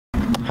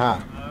Hi.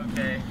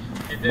 Okay,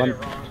 you did it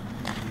wrong.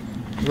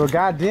 Well,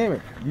 God damn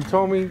it. You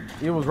told me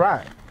it was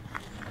right.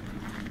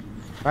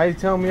 Why you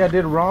telling me I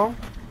did it wrong?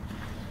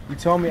 You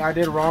told me I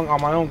did it wrong on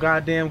my own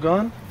goddamn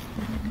gun?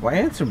 Well,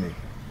 answer me.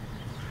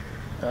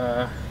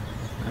 I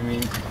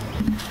mean...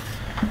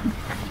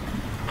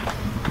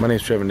 My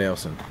name's Trevor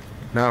Neilson.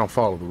 Now I don't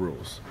follow the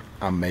rules.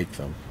 I make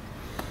them.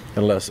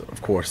 Unless,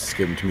 of course, it's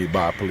given to me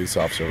by a police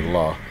officer of the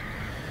law.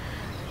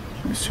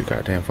 There's two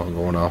goddamn phone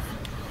going off.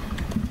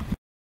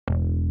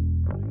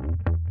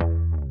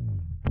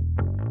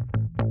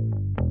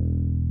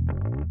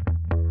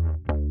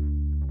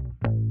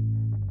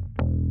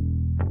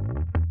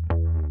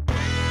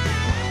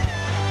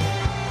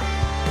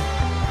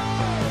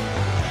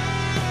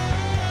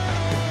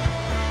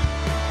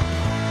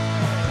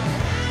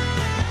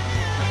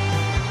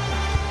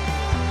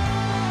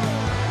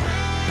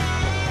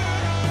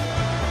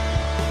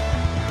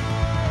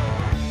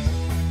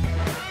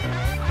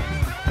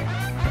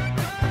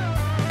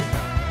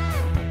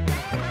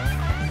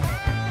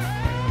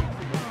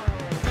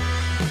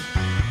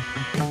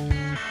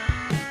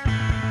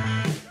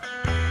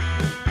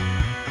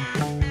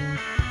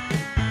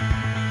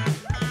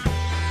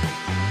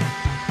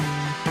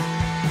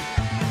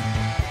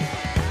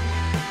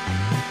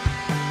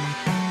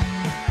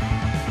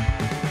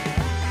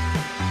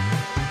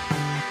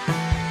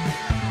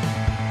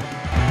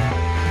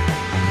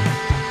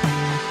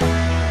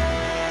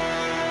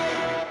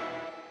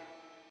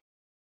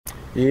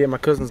 Yeah, my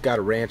cousin's got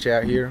a ranch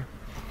out here,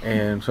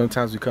 and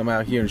sometimes we come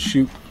out here and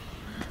shoot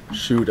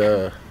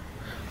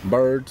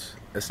birds.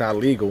 It's not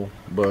legal,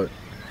 but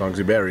as long as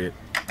you bury it,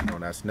 you know,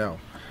 that's no.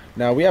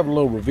 Now we have a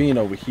little ravine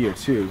over here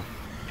too.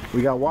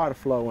 We got water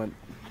flowing,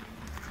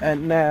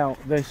 and now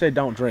they say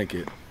don't drink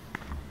it,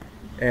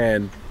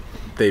 and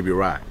they be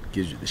right.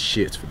 Gives you the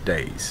shits for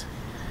days.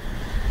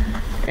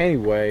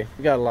 Anyway,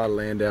 we got a lot of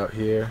land out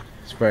here.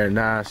 It's very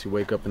nice. You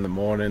wake up in the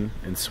morning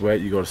and sweat.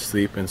 You go to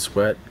sleep and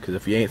sweat. Because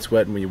if you ain't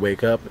sweating when you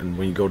wake up and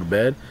when you go to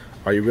bed,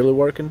 are you really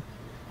working?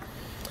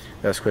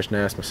 That's a question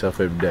I ask myself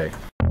every day.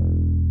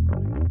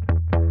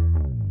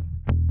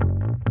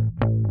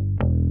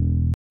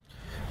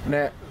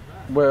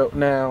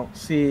 Now,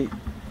 see,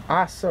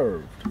 I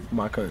served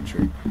my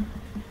country,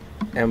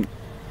 and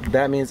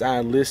that means I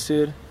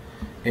enlisted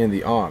in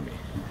the Army.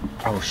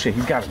 Oh shit,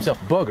 he got himself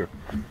a bugger.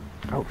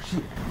 Oh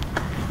shit.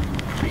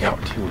 We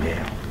got two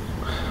now.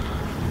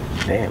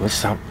 Damn, this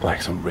sounds like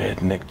some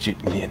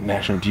redneck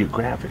National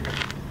Geographic.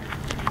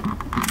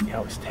 He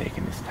always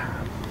taking his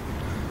time,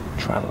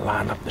 trying to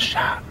line up the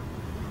shot.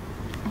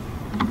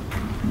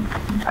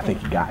 I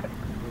think he got it.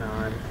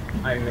 No,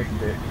 I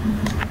mixed it.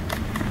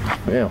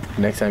 Well,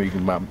 next time you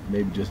can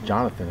maybe just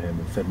Jonathan him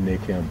instead of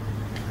Nick him.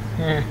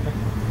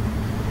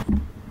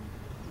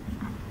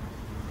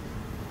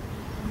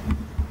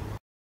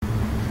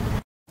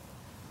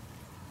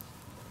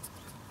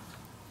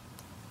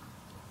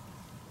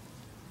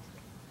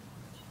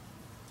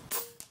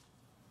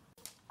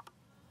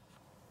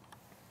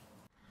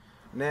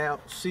 Now,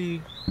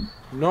 see,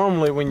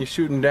 normally when you're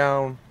shooting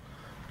down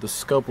the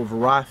scope of a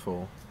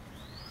rifle,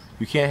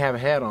 you can't have a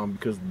hat on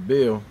because the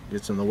bill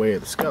gets in the way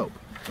of the scope.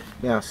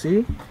 Now,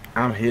 see,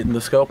 I'm hitting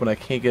the scope and I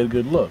can't get a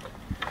good look.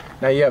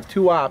 Now, you have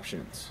two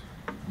options.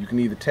 You can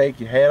either take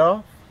your hat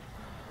off,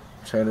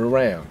 or turn it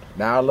around.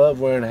 Now, I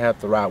love wearing a hat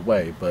the right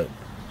way, but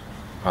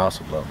I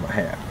also love my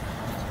hat.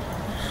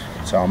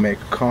 So I'll make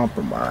a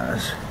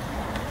compromise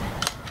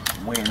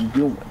when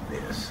doing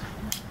this.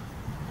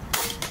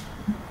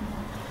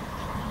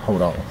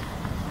 Hold on.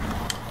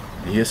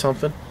 You hear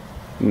something?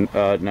 No.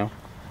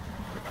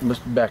 It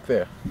must be back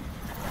there.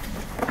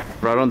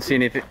 Bro, I don't see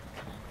anything.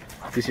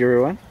 Is this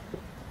your one?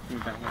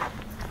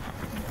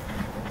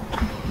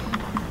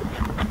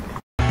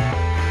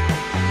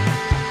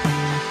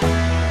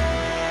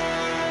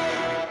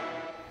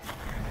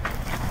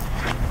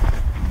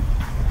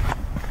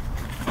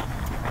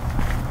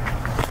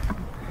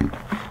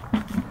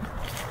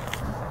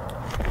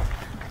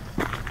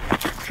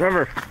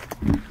 Trevor.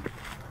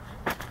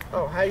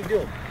 Oh, how you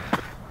doing?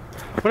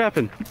 What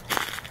happened?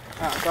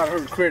 I thought I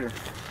heard a critter.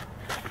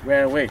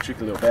 Ran away,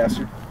 tricky little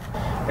bastard.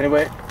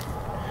 Anyway,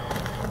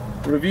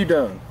 review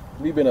done.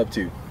 What you been up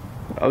to?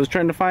 I was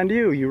trying to find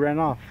you. You ran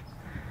off.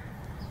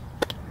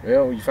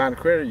 Well, when you find a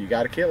critter, you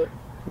gotta kill it.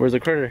 Where's the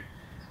critter?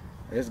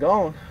 It's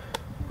gone.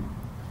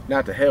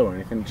 Not to hell or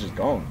anything, it's just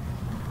gone.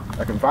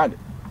 I can find it.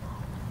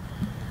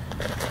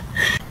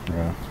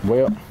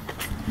 Well,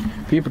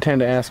 people tend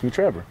to ask me,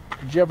 Trevor,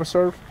 did you ever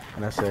serve?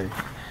 And I say,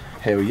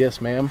 hell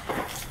yes, ma'am.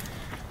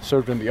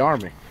 Served in the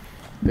Army.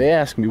 They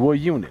ask me, what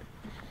unit?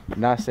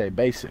 And I say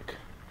basic,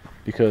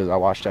 because I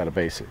watched out of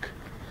basic.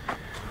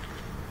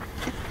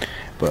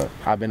 But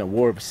I've been at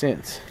war ever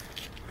since.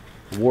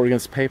 War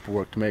against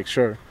paperwork to make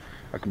sure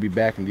I can be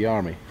back in the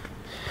Army.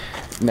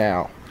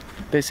 Now,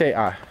 they say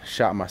I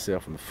shot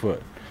myself in the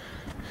foot.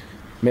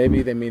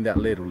 Maybe they mean that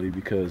literally,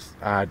 because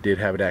I did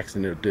have an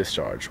accidental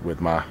discharge with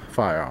my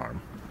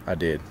firearm. I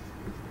did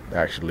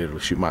actually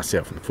literally shoot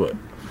myself in the foot.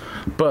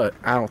 But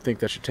I don't think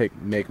that should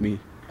make me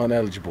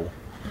ineligible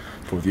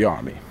for the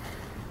Army.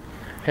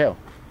 Hell,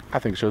 I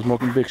think it shows more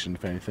conviction,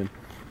 if anything.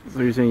 So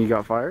you're saying you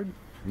got fired?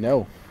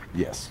 No.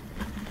 Yes.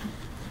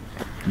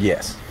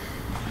 Yes.